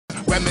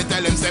When me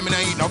tell him say me no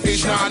eat no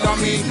fish, no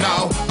meat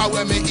now. And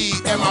when me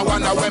eat them, I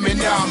wonder when me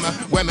yam.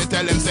 When me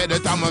tell him say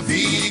that I'm a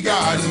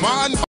vegan,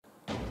 man.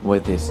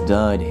 With his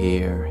diet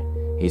here,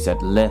 he's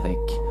athletic,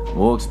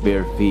 walks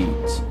bare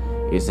feet,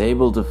 is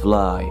able to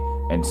fly,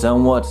 and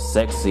somewhat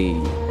sexy.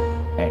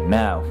 And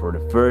now, for the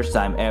first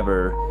time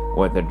ever,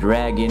 with the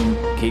dragon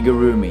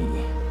Kigurumi,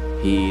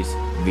 he's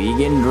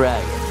Vegan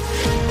Dragon.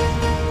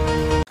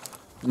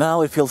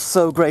 Now it feels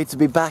so great to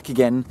be back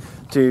again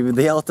to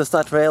the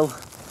Ottestad trail.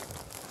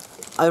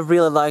 I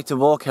really liked to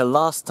walk here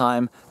last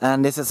time,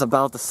 and this is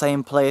about the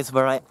same place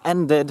where I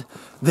ended.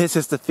 This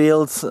is the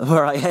fields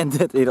where I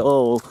ended it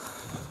all.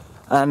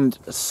 And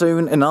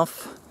soon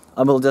enough,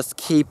 I will just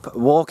keep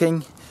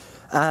walking.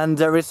 And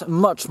there is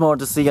much more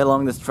to see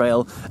along this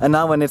trail. And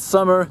now when it's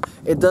summer,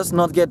 it does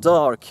not get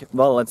dark.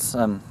 Well, it's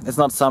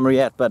not summer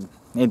yet, but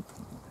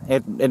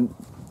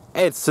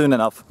it's soon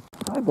enough.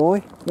 Hi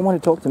boy, you want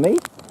to talk to me?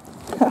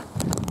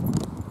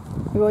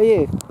 Who are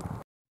you?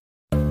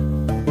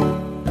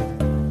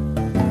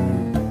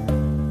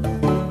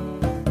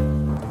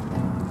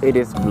 It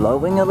is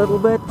blowing a little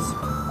bit.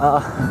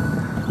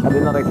 I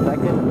did not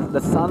expect it. The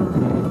sun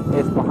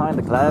is behind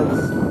the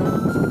clouds,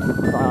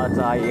 but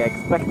I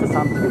expect the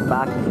sun to be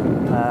back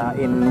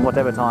in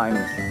whatever time.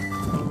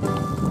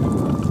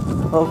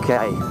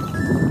 Okay,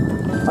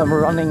 I'm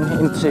running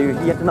into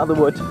yet another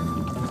wood.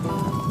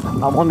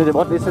 I wondered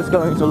what this is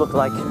going to look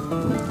like.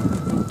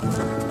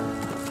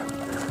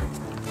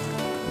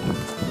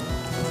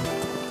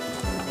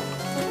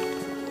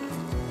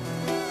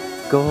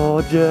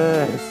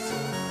 Gorgeous!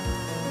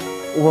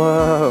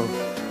 Whoa!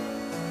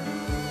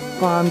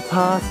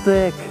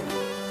 Fantastic!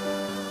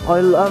 I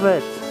love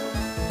it!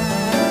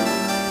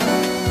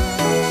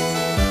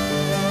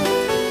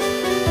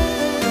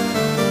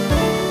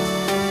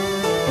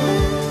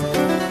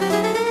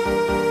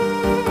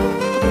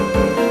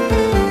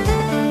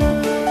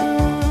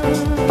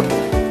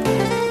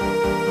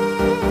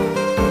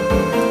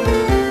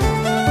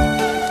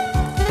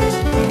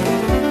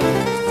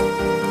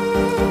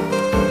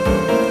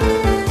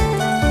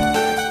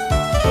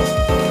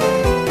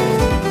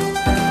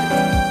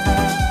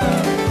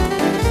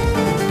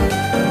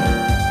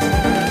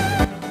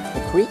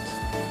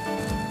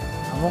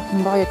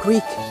 Walking by a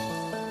creek.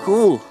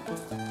 Cool.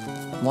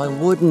 Why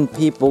wouldn't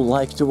people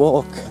like to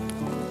walk?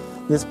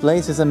 This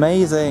place is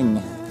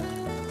amazing.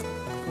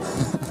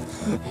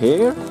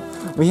 Here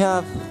we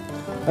have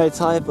a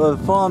type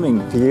of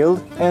farming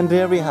field, and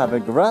there we have a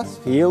grass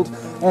field,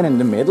 and in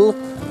the middle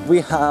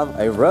we have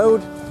a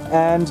road,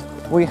 and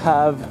we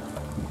have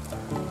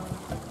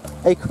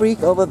a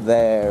creek over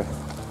there.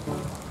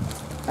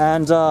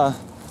 And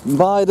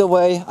by the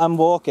way, I'm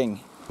walking.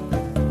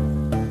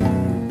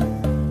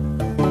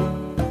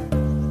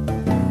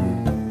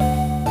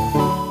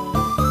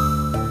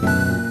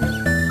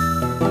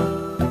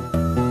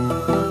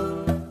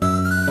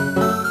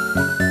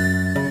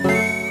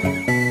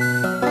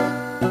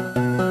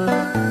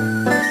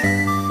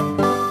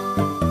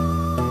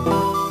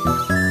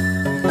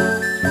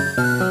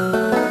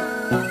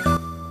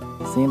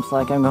 Seems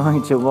like I'm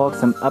going to walk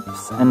some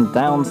ups and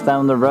downs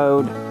down the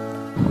road.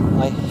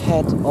 I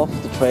head off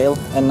the trail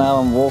and now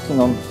I'm walking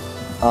on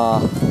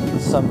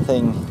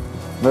something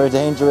very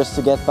dangerous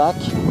to get back.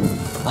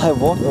 I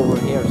walked over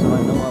here so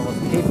I know I was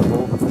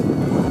capable.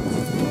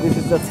 This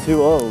is just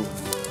too old.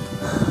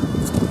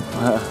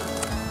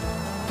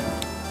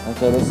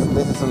 Okay, this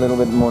is a little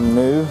bit more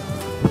new.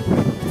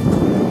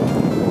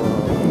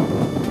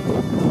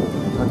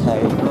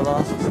 Okay, the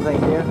last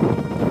thing here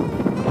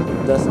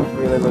doesn't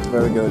really look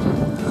very good.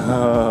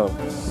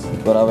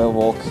 But I will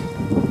walk.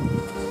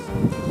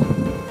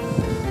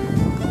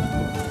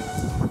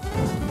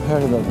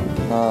 Heard of it.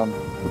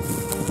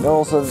 There's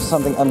also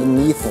something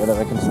underneath there that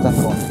I can step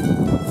on.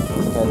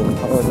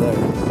 Okay, there.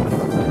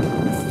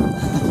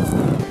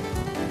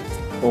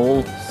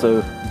 All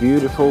so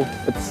beautiful,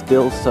 but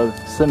still so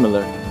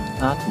similar.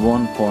 At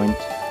one point,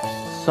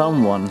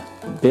 someone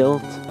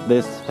built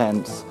this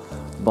fence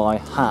by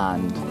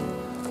hand.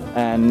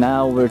 And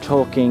now we're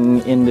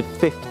talking in the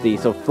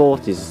 50s or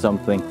 40s or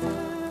something.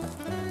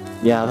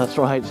 Yeah, that's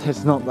right,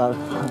 it's not that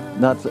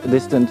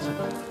distant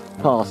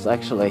past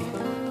actually.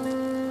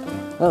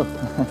 Oh,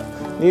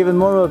 even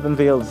more open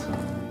fields.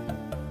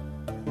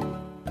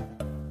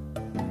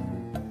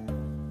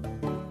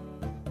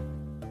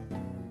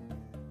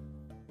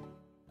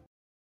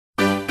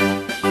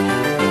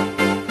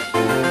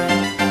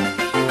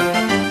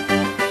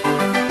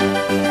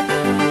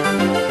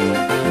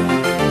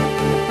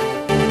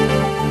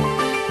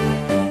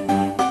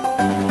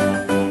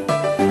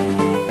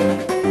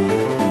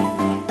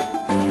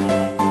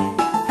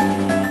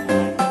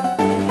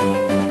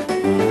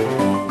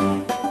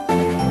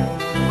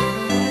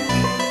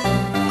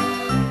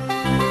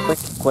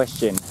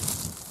 Question: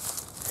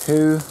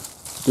 who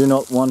do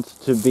not want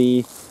to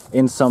be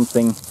in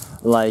something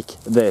like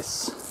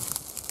this?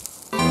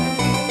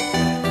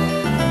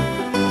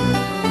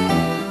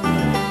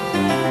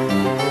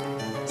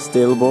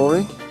 Still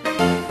boring?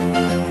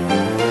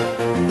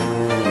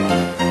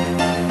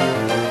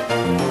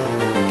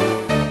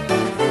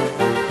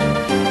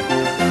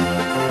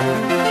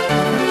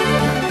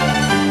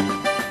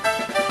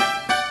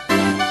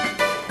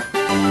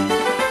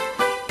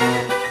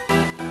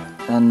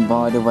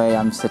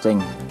 am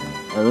sitting,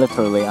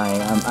 literally I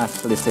am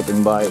actually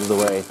sitting by the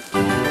way.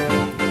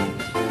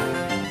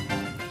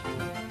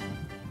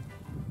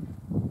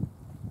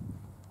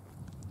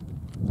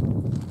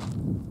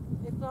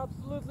 It's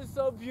absolutely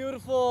so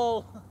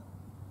beautiful!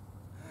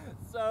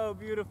 So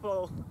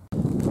beautiful!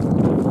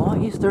 Why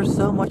is there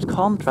so much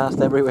contrast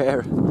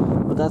everywhere?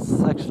 But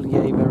that's actually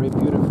a very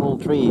beautiful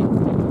tree.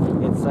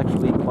 It's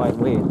actually quite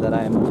weird that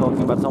I am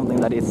talking about something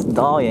that is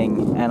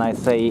dying and I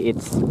say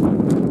it's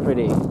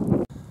pretty.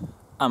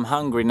 I'm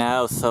hungry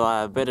now, so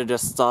I better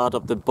just start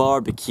up the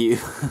barbecue.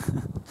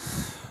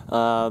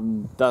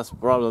 That's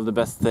probably the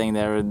best thing.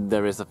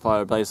 There is a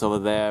fireplace over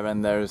there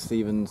and there's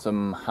even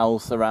some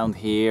house around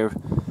here.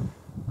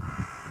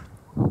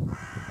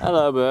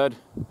 Hello bird.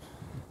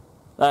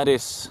 That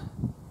is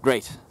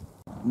great.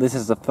 This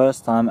is the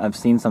first time I've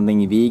seen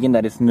something vegan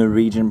that is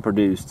Norwegian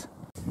produced.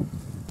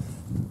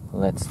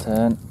 Let's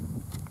turn.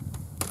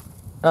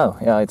 Oh,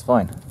 yeah, it's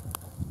fine.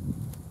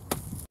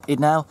 It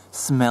now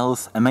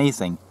smells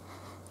amazing.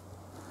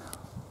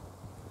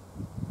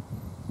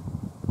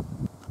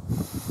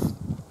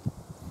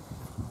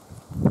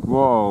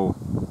 Whoa.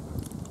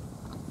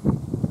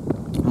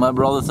 My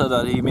brother said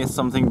that he missed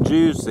something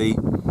juicy.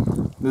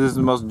 This is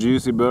the most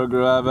juicy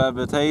burger I've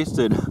ever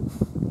tasted.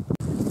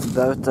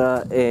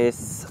 Bauta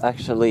is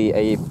actually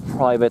a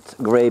private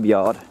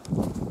graveyard.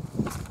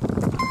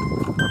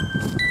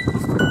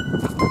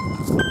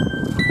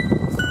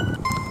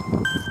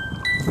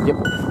 Yep.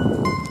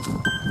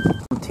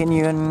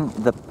 Continuing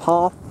the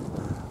path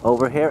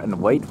over here and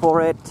wait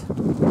for it.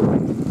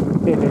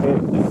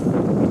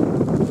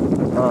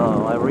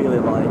 Oh, I really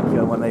like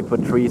when they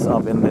put trees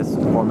up in this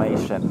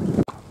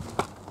formation.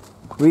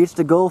 Reach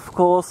the golf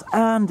course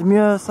and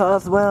Mjøsa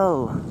as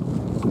well.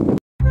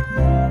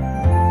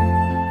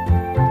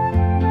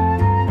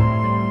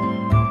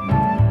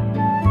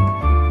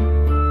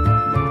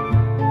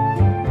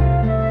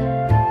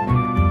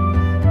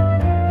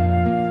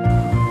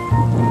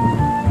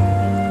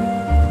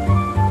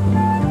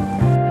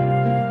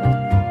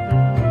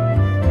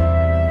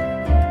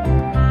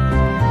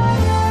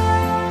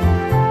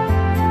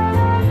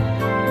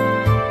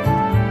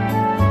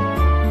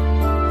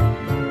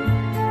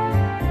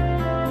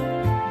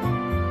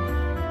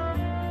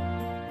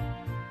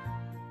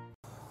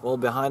 Well,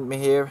 behind me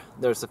here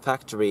there's a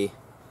factory,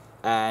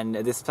 and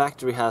this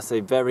factory has a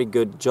very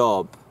good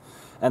job,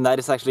 and that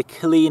is actually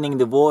cleaning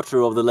the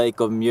water of the lake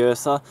of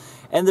Mjøsa.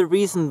 And the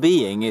reason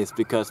being is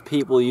because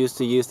people used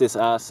to use this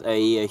as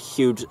a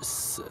huge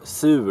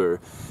sewer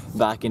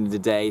back in the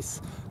days.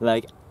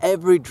 Like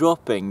every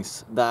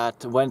droppings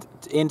that went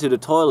into the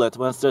toilet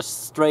went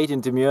just straight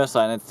into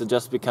Mjøsa, and it's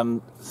just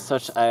become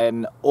such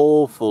an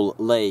awful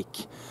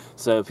lake.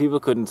 So people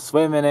couldn't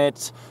swim in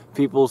it,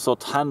 people saw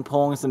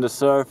tampons in the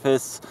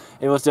surface,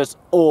 it was just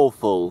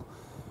awful.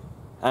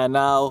 And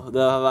now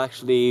they have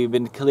actually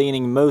been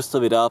cleaning most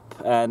of it up,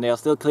 and they are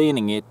still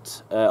cleaning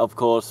it, of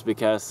course,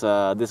 because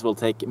this will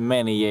take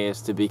many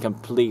years to be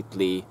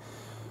completely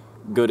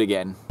good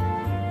again.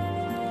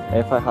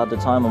 If I had the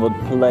time I would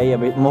play a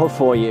bit more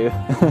for you.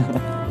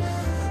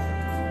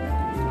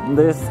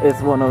 This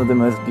is one of the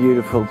most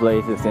beautiful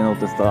places in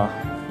Ottestad,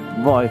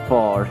 by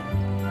far.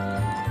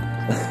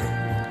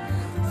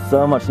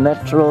 So much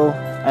natural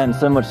and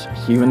so much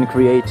human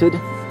created,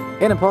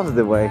 in a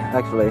positive way,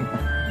 actually.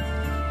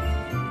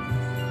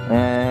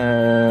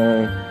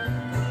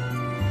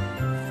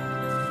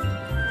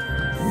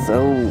 So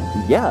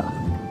yeah,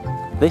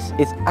 this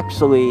is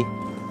actually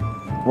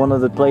one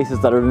of the places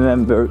that I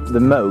remember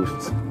the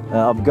most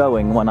of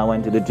going when I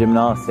went to the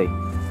gymnasium,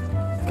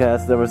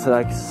 because there was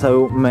like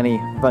so many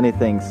funny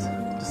things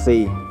to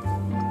see.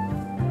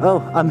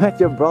 Oh, I met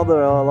your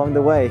brother along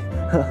the way.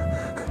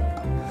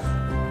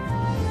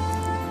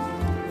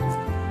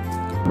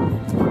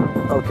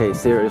 Okay,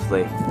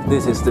 seriously,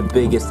 this is the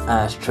biggest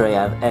ashtray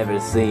I've ever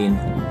seen.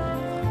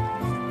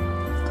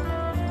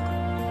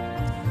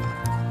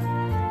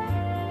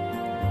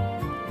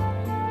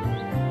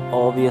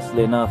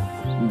 Obviously enough,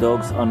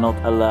 dogs are not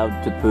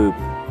allowed to poop.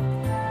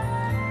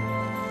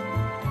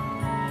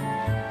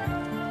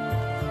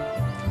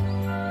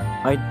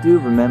 I do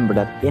remember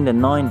that in the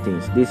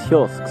 90s these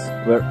kiosks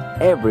were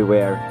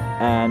everywhere,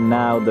 and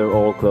now they're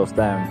all closed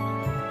down.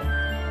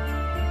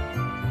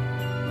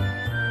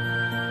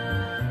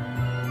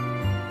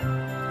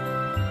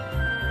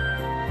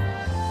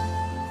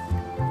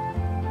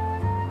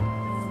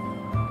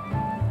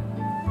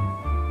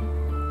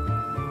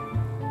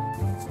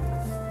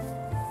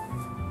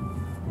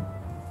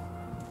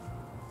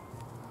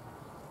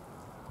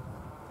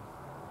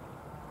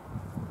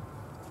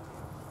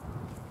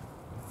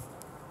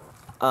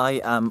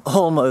 I am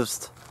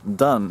almost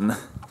done.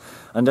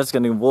 I'm just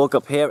gonna walk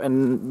up here,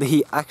 and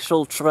the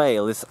actual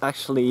trail is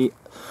actually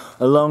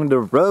along the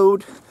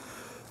road.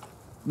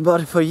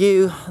 But for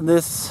you,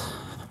 this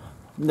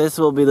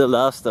will be the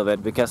last of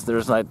it, because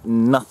there's like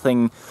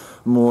nothing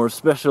more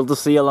special to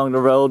see along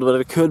the road. But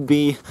it could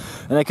be,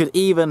 and I could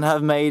even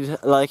have made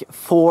like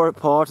 4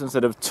 parts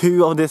instead of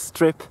 2 of this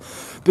trip,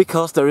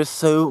 because there is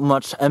so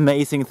much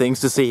amazing things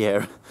to see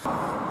here.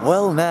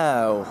 Well,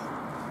 now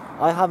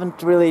I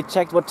haven't really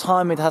checked what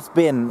time it has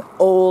been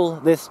all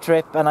this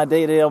trip, and I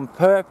did it on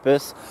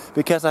purpose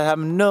because I have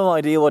no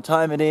idea what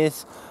time it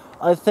is.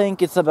 I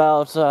think it's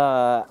about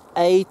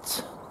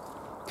 8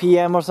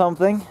 p.m. or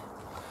something.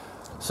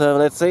 So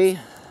let's see.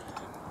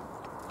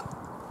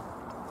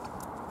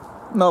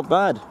 Not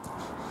bad.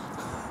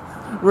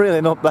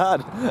 Really not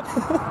bad.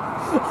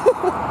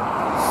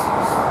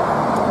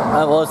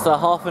 I was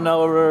half an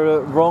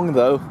hour wrong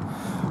though.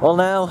 Well,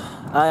 now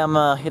I am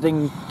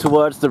heading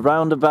towards the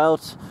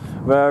roundabout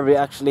where we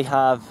actually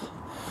have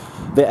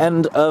the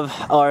end of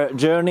our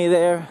journey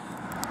there.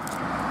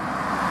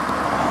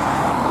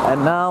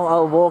 And now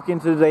I'll walk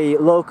into the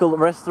local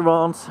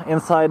restaurant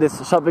inside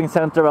this shopping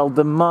center. I'll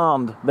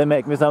demand they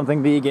make me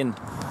something vegan.